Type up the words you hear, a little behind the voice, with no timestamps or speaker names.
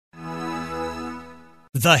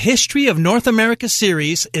The History of North America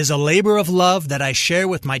series is a labor of love that I share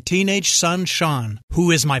with my teenage son, Sean,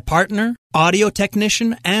 who is my partner, audio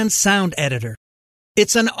technician, and sound editor.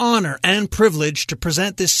 It's an honor and privilege to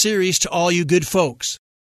present this series to all you good folks.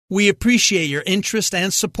 We appreciate your interest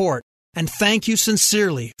and support, and thank you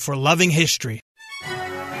sincerely for loving history.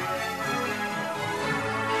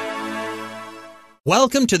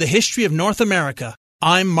 Welcome to the History of North America.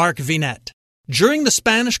 I'm Mark Vinette. During the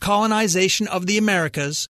Spanish colonization of the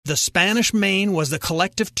Americas, the Spanish Main was the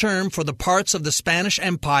collective term for the parts of the Spanish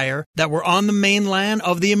Empire that were on the mainland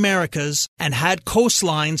of the Americas and had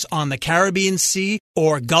coastlines on the Caribbean Sea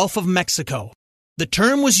or Gulf of Mexico. The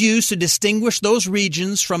term was used to distinguish those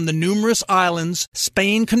regions from the numerous islands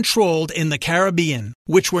Spain controlled in the Caribbean,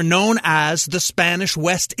 which were known as the Spanish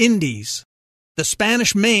West Indies. The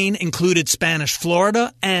Spanish Main included Spanish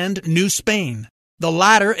Florida and New Spain, the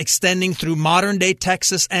latter extending through modern-day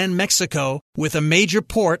Texas and Mexico, with a major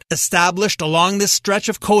port established along this stretch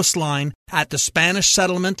of coastline at the Spanish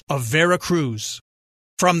settlement of Veracruz.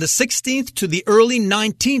 From the 16th to the early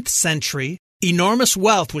 19th century, enormous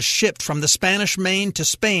wealth was shipped from the Spanish Main to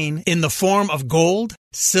Spain in the form of gold,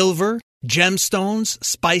 silver, gemstones,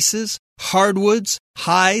 spices, hardwoods,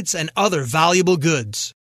 hides, and other valuable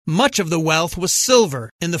goods. Much of the wealth was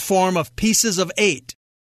silver in the form of pieces of 8.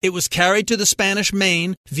 It was carried to the Spanish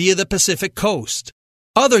Main via the Pacific coast.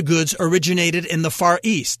 Other goods originated in the Far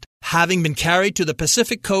East, having been carried to the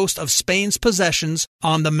Pacific coast of Spain's possessions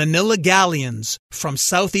on the Manila galleons from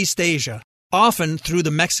Southeast Asia, often through the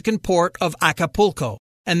Mexican port of Acapulco,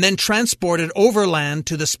 and then transported overland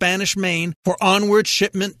to the Spanish Main for onward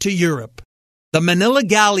shipment to Europe. The Manila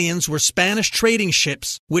galleons were Spanish trading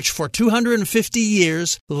ships which for 250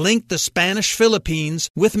 years linked the Spanish Philippines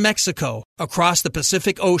with Mexico across the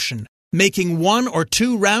Pacific Ocean, making 1 or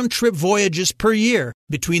 2 round-trip voyages per year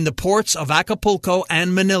between the ports of Acapulco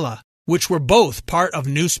and Manila, which were both part of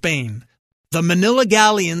New Spain. The Manila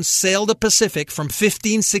galleons sailed the Pacific from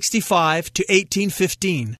 1565 to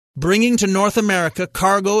 1815, bringing to North America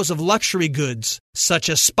cargoes of luxury goods, such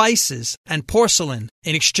as spices and porcelain,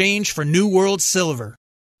 in exchange for New World silver.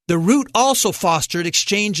 The route also fostered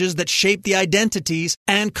exchanges that shaped the identities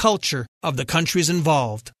and culture of the countries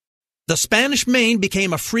involved. The Spanish Main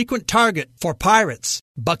became a frequent target for pirates,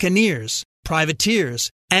 buccaneers,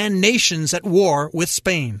 privateers, and nations at war with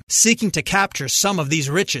Spain, seeking to capture some of these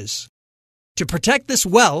riches. To protect this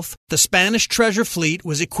wealth, the Spanish treasure fleet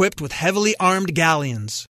was equipped with heavily armed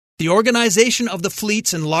galleons. The organization of the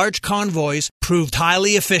fleets in large convoys proved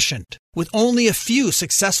highly efficient, with only a few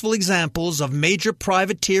successful examples of major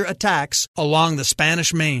privateer attacks along the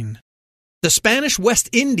Spanish Main. The Spanish West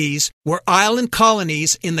Indies were island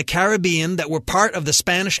colonies in the Caribbean that were part of the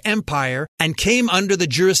Spanish Empire and came under the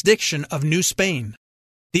jurisdiction of New Spain.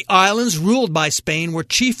 The islands ruled by Spain were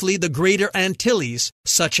chiefly the Greater Antilles,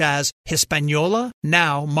 such as Hispaniola,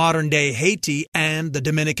 now modern-day Haiti and the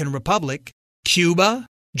Dominican Republic, Cuba,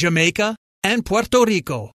 Jamaica, and Puerto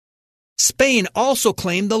Rico. Spain also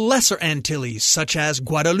claimed the Lesser Antilles, such as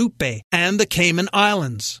Guadeloupe and the Cayman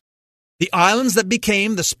Islands. The islands that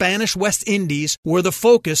became the Spanish West Indies were the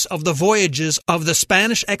focus of the voyages of the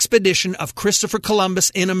Spanish expedition of Christopher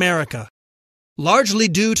Columbus in America. Largely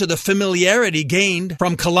due to the familiarity gained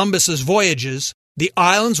from Columbus's voyages, the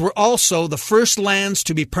islands were also the first lands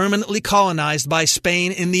to be permanently colonized by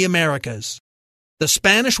Spain in the Americas. The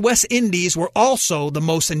Spanish West Indies were also the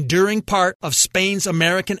most enduring part of Spain's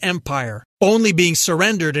American Empire, only being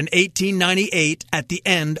surrendered in 1898 at the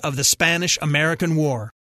end of the Spanish-American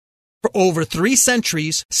War. For over 3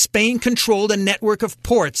 centuries, Spain controlled a network of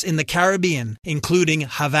ports in the Caribbean, including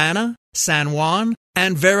Havana, San Juan,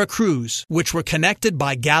 and Veracruz, which were connected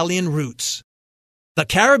by galleon routes. The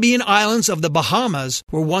Caribbean islands of the Bahamas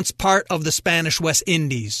were once part of the Spanish West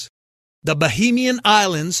Indies. The Bahamian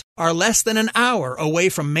Islands are less than an hour away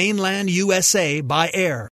from mainland USA by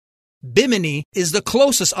air. Bimini is the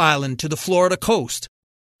closest island to the Florida coast.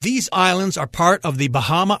 These islands are part of the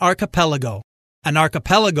Bahama Archipelago. An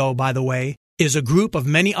archipelago, by the way, is a group of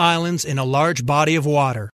many islands in a large body of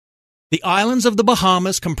water. The islands of the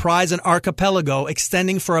Bahamas comprise an archipelago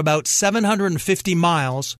extending for about 750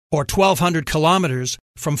 miles, or 1,200 kilometers,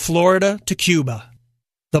 from Florida to Cuba.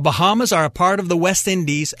 The Bahamas are a part of the West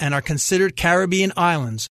Indies and are considered Caribbean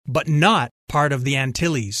islands, but not part of the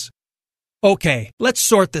Antilles. Okay, let's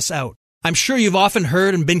sort this out. I'm sure you've often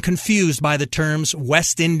heard and been confused by the terms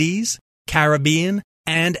West Indies, Caribbean,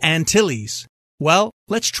 and Antilles. Well,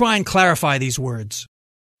 let's try and clarify these words.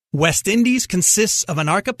 West Indies consists of an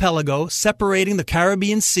archipelago separating the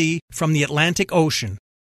Caribbean Sea from the Atlantic Ocean.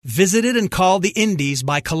 Visited and called the Indies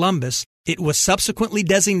by Columbus, It was subsequently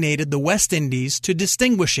designated the West Indies to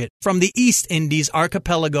distinguish it from the East Indies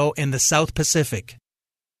archipelago in the South Pacific.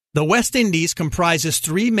 The West Indies comprises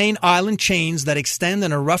 3 main island chains that extend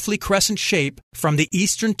in a roughly crescent shape from the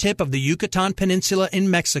eastern tip of the Yucatan Peninsula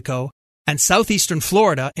in Mexico and southeastern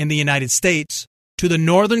Florida in the United States to the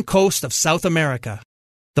northern coast of South America.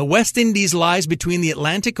 The West Indies lies between the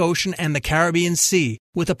Atlantic Ocean and the Caribbean Sea,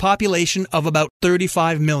 with a population of about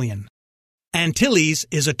 35 million. Antilles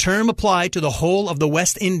is a term applied to the whole of the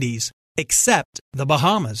West Indies, except the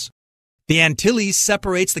Bahamas. The Antilles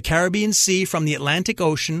separates the Caribbean Sea from the Atlantic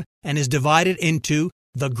Ocean and is divided into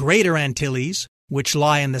the Greater Antilles, which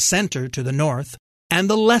lie in the center to the north, and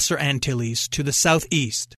the Lesser Antilles to the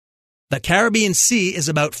southeast. The Caribbean Sea is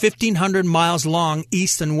about 1,500 miles long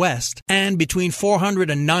east and west, and between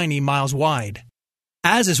 490 miles wide.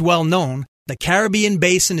 As is well known, the Caribbean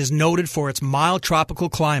Basin is noted for its mild tropical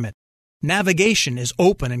climate. Navigation is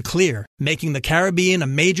open and clear, making the Caribbean a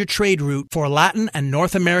major trade route for Latin and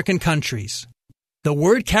North American countries. The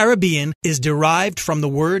word Caribbean is derived from the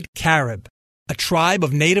word Carib, a tribe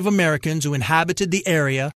of Native Americans who inhabited the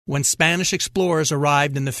area when Spanish explorers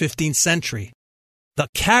arrived in the 15th century. The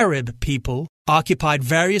Carib people occupied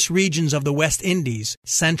various regions of the West Indies,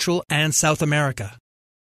 Central and South America.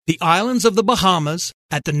 The islands of the Bahamas,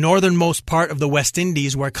 at the northernmost part of the West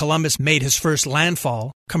Indies where Columbus made his first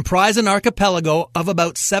landfall, comprise an archipelago of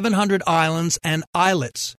about 700 islands and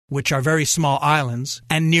islets, which are very small islands,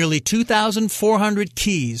 and nearly 2,400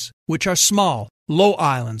 keys, which are small, low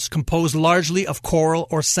islands composed largely of coral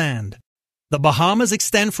or sand. The Bahamas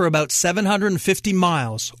extend for about 750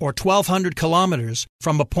 miles, or 1,200 kilometers,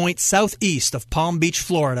 from a point southeast of Palm Beach,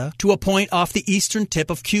 Florida, to a point off the eastern tip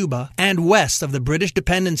of Cuba and west of the British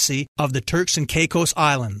dependency of the Turks and Caicos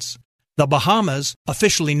Islands. The Bahamas,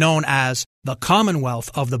 officially known as the Commonwealth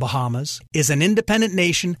of the Bahamas, is an independent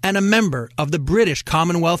nation and a member of the British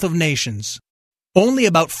Commonwealth of Nations. Only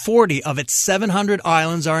about 40 of its 700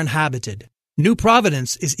 islands are inhabited. New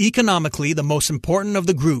Providence is economically the most important of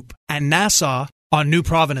the group, and Nassau, on New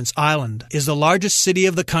Providence Island, is the largest city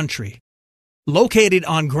of the country. Located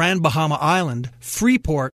on Grand Bahama Island,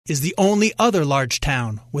 Freeport is the only other large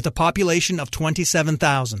town, with a population of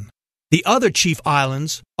 27,000. The other chief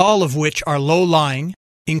islands, all of which are low-lying,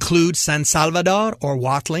 include San Salvador or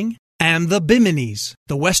Watling, and the Biminis,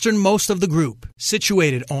 the westernmost of the group,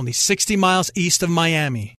 situated only 60 miles east of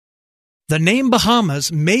Miami. The name Bahamas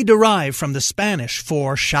may derive from the Spanish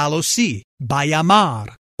for shallow sea, Bahia Mar,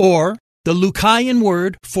 or the Lucayan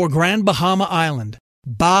word for Grand Bahama Island,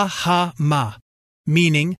 Bahama,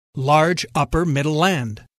 meaning large upper middle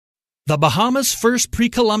land. The Bahamas' first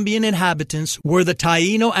pre-Columbian inhabitants were the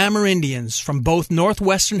Taino Amerindians from both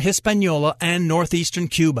northwestern Hispaniola and northeastern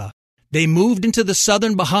Cuba. They moved into the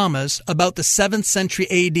southern Bahamas about the 7th century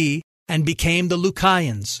AD and became the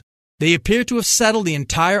Lucayans. They appear to have settled the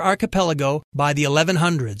entire archipelago by the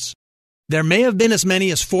 1100s. There may have been as many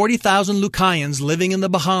as 40,000 Lucayans living in the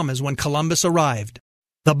Bahamas when Columbus arrived.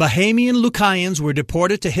 The Bahamian Lucayans were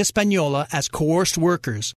deported to Hispaniola as coerced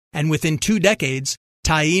workers, and within 2 decades,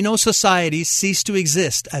 Taino societies ceased to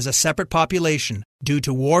exist as a separate population due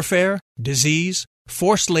to warfare, disease,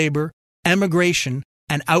 forced labor, emigration,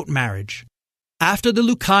 and outmarriage. After the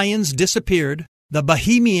Lucayans disappeared, the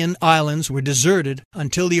Bahamian islands were deserted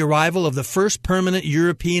until the arrival of the first permanent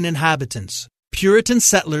European inhabitants, Puritan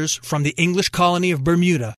settlers from the English colony of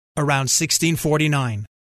Bermuda, around 1649.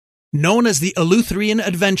 Known as the Eleutherian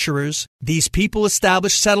adventurers, these people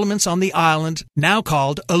established settlements on the island now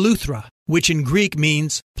called Eleuthera, which in Greek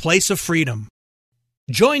means place of freedom.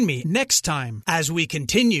 Join me next time as we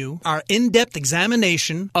continue our in-depth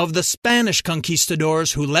examination of the Spanish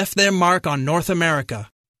conquistadors who left their mark on North America.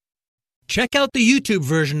 Check out the YouTube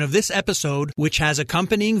version of this episode, which has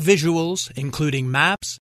accompanying visuals, including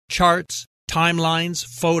maps, charts, timelines,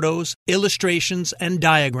 photos, illustrations, and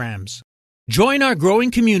diagrams. Join our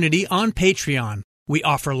growing community on Patreon. We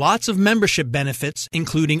offer lots of membership benefits,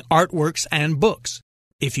 including artworks and books.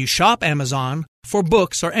 If you shop Amazon for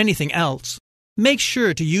books or anything else, make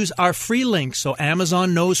sure to use our free link so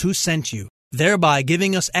Amazon knows who sent you, thereby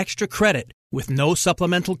giving us extra credit with no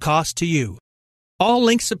supplemental cost to you. All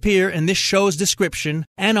links appear in this show's description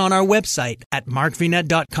and on our website at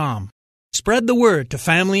markvinet.com. Spread the word to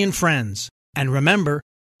family and friends. And remember,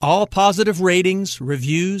 all positive ratings,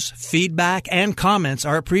 reviews, feedback, and comments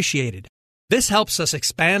are appreciated. This helps us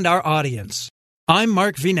expand our audience. I'm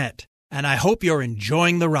Mark Vinet, and I hope you're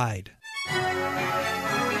enjoying the ride.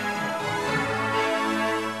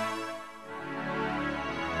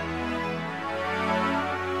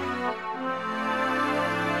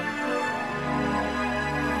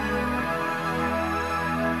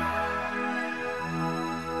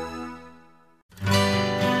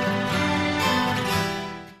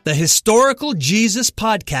 The Historical Jesus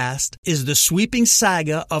Podcast is the sweeping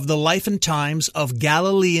saga of the life and times of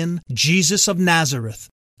Galilean Jesus of Nazareth,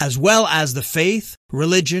 as well as the faith,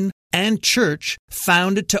 religion, and church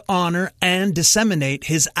founded to honor and disseminate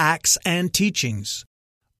his acts and teachings.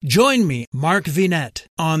 Join me, Mark Vinet,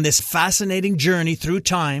 on this fascinating journey through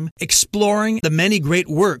time, exploring the many great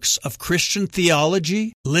works of Christian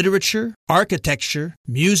theology, literature, architecture,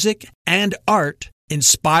 music, and art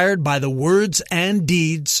inspired by the words and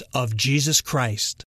deeds of Jesus Christ.